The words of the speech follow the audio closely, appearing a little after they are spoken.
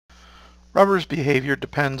Rubber's behavior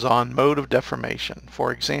depends on mode of deformation.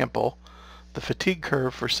 For example, the fatigue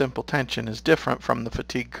curve for simple tension is different from the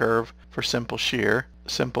fatigue curve for simple shear,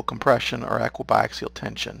 simple compression, or equibiaxial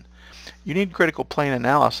tension. You need critical plane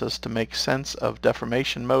analysis to make sense of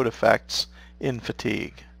deformation mode effects in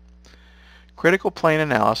fatigue. Critical plane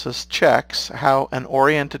analysis checks how an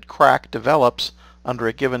oriented crack develops under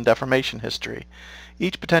a given deformation history.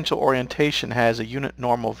 Each potential orientation has a unit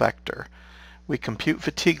normal vector. We compute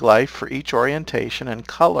fatigue life for each orientation and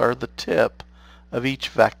color the tip of each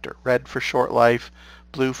vector, red for short life,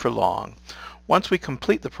 blue for long. Once we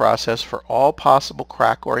complete the process for all possible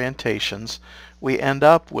crack orientations, we end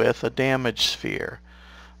up with a damage sphere.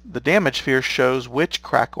 The damage sphere shows which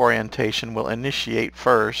crack orientation will initiate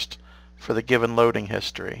first for the given loading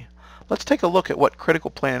history. Let's take a look at what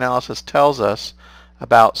critical plane analysis tells us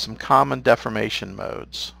about some common deformation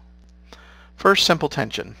modes. First, simple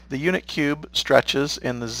tension. The unit cube stretches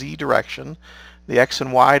in the z direction. The x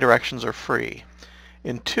and y directions are free.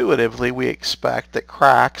 Intuitively, we expect that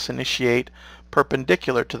cracks initiate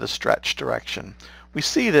perpendicular to the stretch direction. We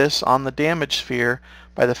see this on the damage sphere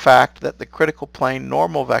by the fact that the critical plane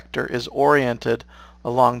normal vector is oriented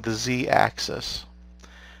along the z-axis.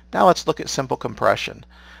 Now let's look at simple compression.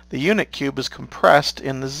 The unit cube is compressed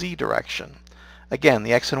in the z direction. Again,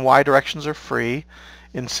 the x and y directions are free.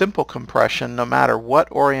 In simple compression, no matter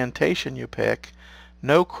what orientation you pick,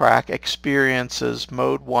 no crack experiences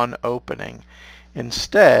mode 1 opening.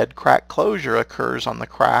 Instead, crack closure occurs on the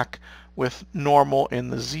crack with normal in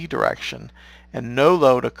the z direction, and no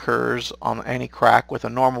load occurs on any crack with a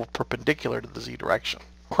normal perpendicular to the z direction.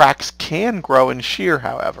 Cracks can grow in shear,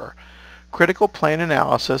 however. Critical plane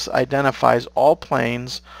analysis identifies all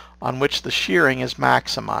planes on which the shearing is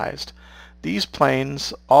maximized. These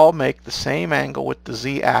planes all make the same angle with the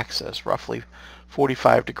z-axis, roughly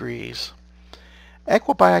 45 degrees.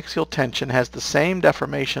 Equibiaxial tension has the same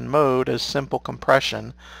deformation mode as simple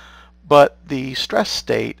compression, but the stress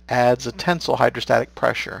state adds a tensile hydrostatic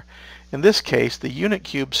pressure. In this case, the unit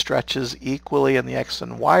cube stretches equally in the x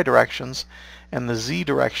and y directions, and the z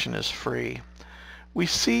direction is free. We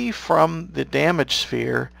see from the damage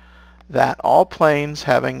sphere that all planes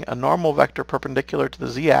having a normal vector perpendicular to the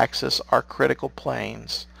z-axis are critical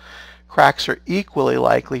planes. Cracks are equally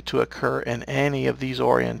likely to occur in any of these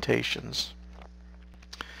orientations.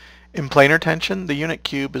 In planar tension, the unit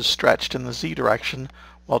cube is stretched in the z direction,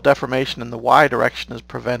 while deformation in the y direction is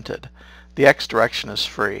prevented. The x direction is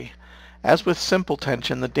free. As with simple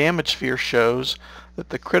tension, the damage sphere shows that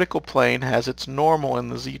the critical plane has its normal in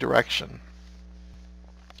the z direction.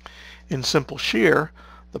 In simple shear,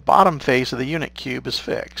 the bottom face of the unit cube is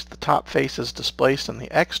fixed. The top face is displaced in the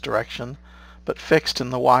x direction, but fixed in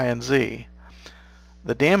the y and z.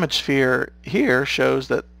 The damage sphere here shows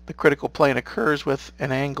that the critical plane occurs with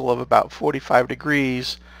an angle of about 45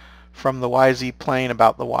 degrees from the YZ plane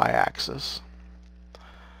about the y-axis.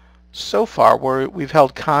 So far, we've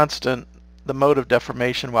held constant the mode of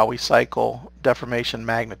deformation while we cycle deformation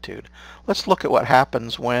magnitude. Let's look at what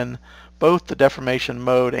happens when both the deformation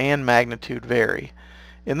mode and magnitude vary.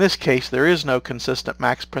 In this case, there is no consistent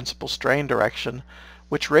max principal strain direction,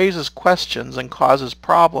 which raises questions and causes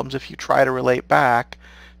problems if you try to relate back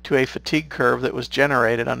to a fatigue curve that was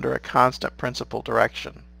generated under a constant principal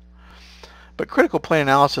direction. But critical plane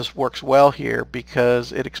analysis works well here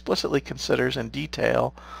because it explicitly considers in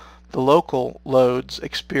detail the local loads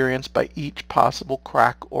experienced by each possible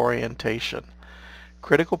crack orientation.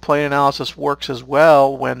 Critical plane analysis works as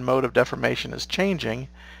well when mode of deformation is changing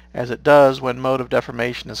as it does when mode of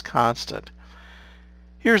deformation is constant.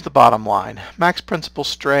 Here's the bottom line. Max principal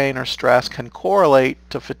strain or stress can correlate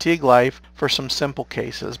to fatigue life for some simple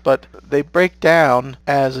cases, but they break down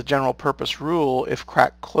as a general purpose rule if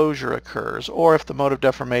crack closure occurs or if the mode of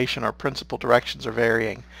deformation or principal directions are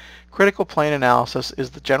varying. Critical plane analysis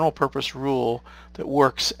is the general purpose rule that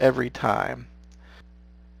works every time.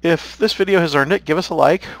 If this video has earned it, give us a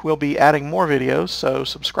like. We'll be adding more videos, so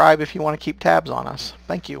subscribe if you want to keep tabs on us.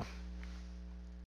 Thank you.